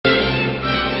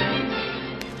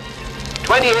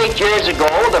28 years ago,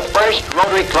 the first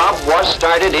Rotary Club was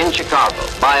started in Chicago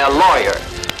by a lawyer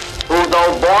who,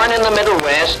 though born in the Middle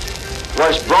West,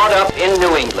 was brought up in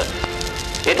New England.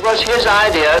 It was his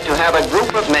idea to have a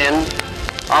group of men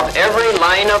of every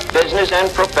line of business and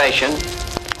profession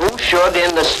who should,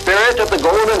 in the spirit of the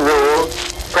Golden Rule,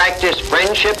 practice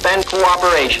friendship and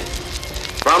cooperation.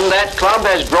 From that club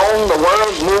has grown the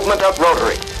world movement of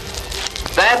Rotary.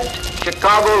 That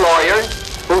Chicago lawyer,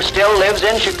 who still lives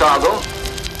in Chicago,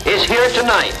 is here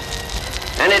tonight,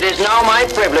 and it is now my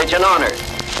privilege and honor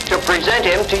to present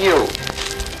him to you.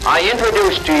 I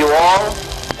introduce to you all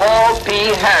Paul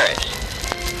P. Harris.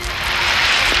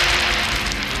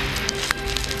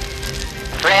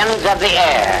 Friends of the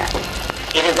air,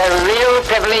 it is a real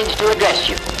privilege to address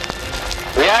you.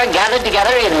 We are gathered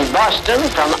together in Boston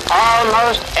from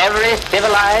almost every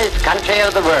civilized country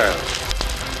of the world.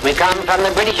 We come from the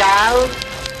British Isles,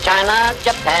 China,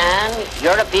 Japan,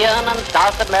 European and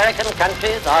South American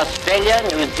countries, Australia,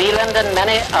 New Zealand, and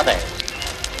many others.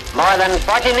 More than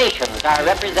 40 nations are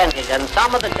represented, and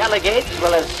some of the delegates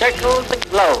will have circled the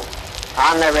globe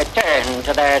on their return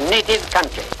to their native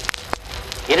country.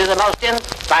 It is a most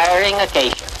inspiring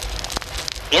occasion.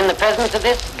 In the presence of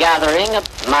this gathering,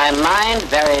 my mind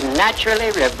very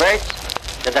naturally reverts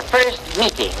to the first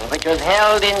meeting, which was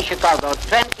held in Chicago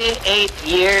 28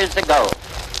 years ago.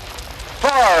 4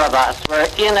 of us were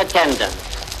in attendance.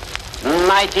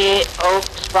 Mighty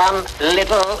oaks from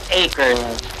little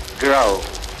acorns grow.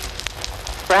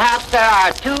 Perhaps there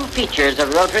are 2 features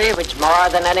of Rotary which more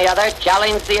than any other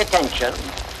challenge the attention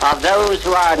of those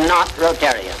who are not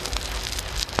Rotarians.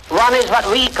 One is what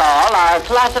we call our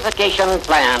classification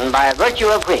plan, by virtue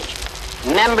of which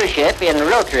membership in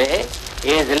Rotary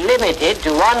is limited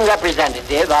to one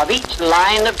representative of each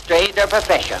line of trade or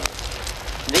profession.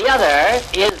 The other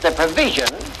is the provision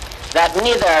that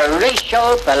neither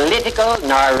racial, political,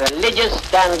 nor religious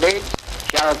standards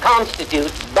shall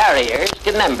constitute barriers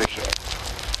to membership.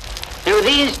 Through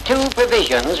these 2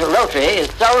 provisions, Rotary is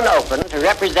thrown open to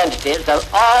representatives of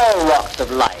all walks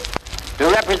of life, to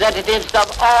representatives of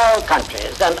all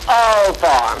countries and all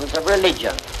forms of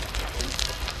religion.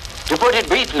 To put it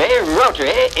briefly,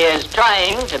 Rotary is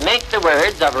trying to make the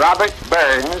words of Robert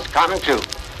Burns come true.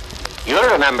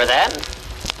 You'll remember then,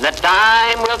 the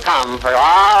time will come for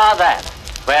all that,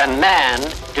 when man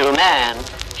to man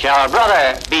shall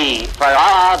brother be for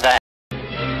all that.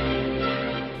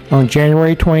 On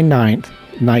January 29th,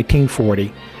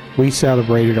 1940, we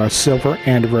celebrated our silver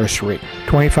anniversary.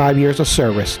 25 years of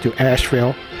service to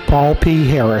Asheville. Paul P.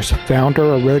 Harris, founder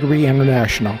of Rotary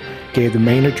International, gave the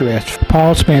main address.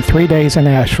 Paul spent 3 days in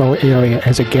Asheville area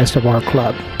as a guest of our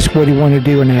club. That's what he wanted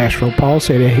to do in Asheville. Paul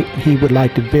said he would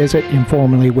like to visit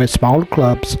informally with smaller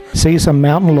clubs, see some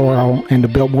mountain laurel in the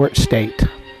Biltmore State.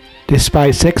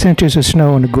 Despite 6 inches of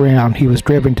snow on the ground, he was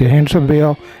driven to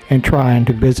Hendersonville and Tryon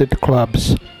to visit the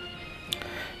clubs.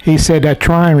 He said that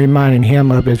Tryon reminded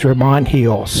him of his Vermont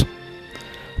hills.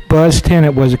 Buzz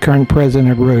Tennant was the current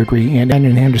president of Rotary in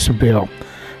Hendersonville.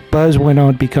 Buzz went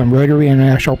on to become Rotary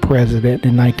International President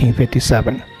in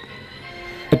 1957.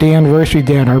 At the anniversary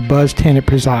dinner, Buzz Tennant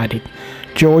presided.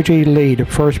 George E. Lee, the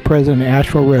first president of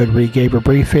Asheville Rotary, gave a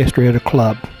brief history of the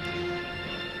club.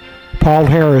 Paul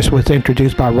Harris was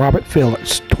introduced by Robert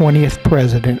Phillips, 20th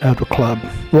president of the club.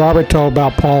 Robert told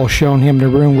about Paul showing him the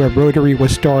room where Rotary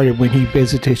was started when he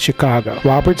visited Chicago.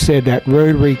 Robert said that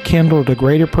Rotary kindled a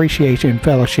great appreciation and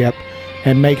fellowship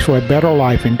and makes for a better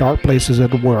life in dark places of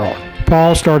the world.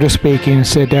 Paul started speaking and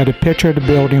said that a picture of the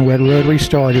building where Rotary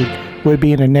started would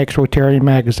be in the next Rotarian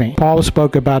magazine. Paul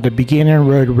spoke about the beginning of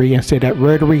Rotary and said that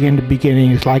Rotary in the beginning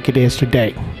is like it is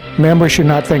today. Members should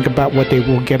not think about what they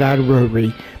will get out of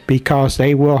Rotary, because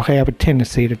they will have a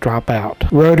tendency to drop out.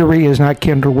 Rotary is not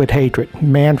kindled with hatred.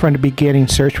 Man from the beginning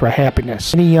searched for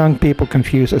happiness. Many young people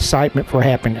confuse excitement for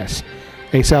happiness.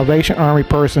 A Salvation Army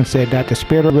person said that the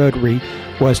spirit of Rotary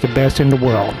was the best in the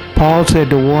world. Paul said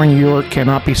the war in Europe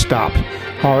cannot be stopped.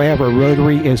 However,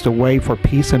 Rotary is the way for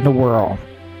peace in the world.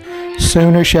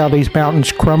 Sooner shall these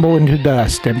mountains crumble into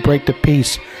dust and break the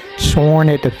peace sworn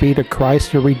at the feet of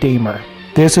Christ the Redeemer.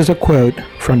 This is a quote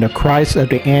from the Christ of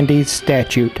the Andes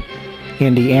statue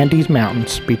in the Andes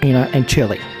Mountains between Argentina and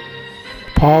Chile.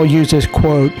 Paul used this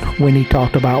quote when he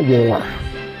talked about war.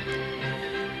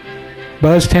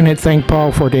 Buzz Tennant thanked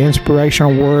Paul for the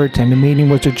inspirational words, and the meeting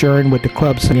was adjourned with the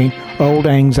club singing Old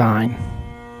Lang Syne.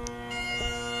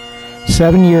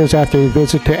 7 years after his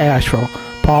visit to Asheville,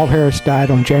 Paul Harris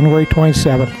died on January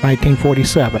 27,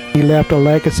 1947. He left a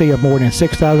legacy of more than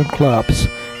 6,000 clubs.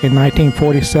 In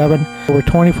 1947, over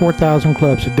 24,000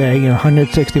 clubs today in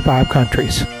 165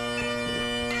 countries.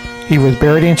 He was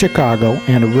buried in Chicago,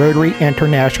 and a Rotary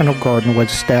International Garden was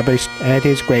established at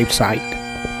his gravesite.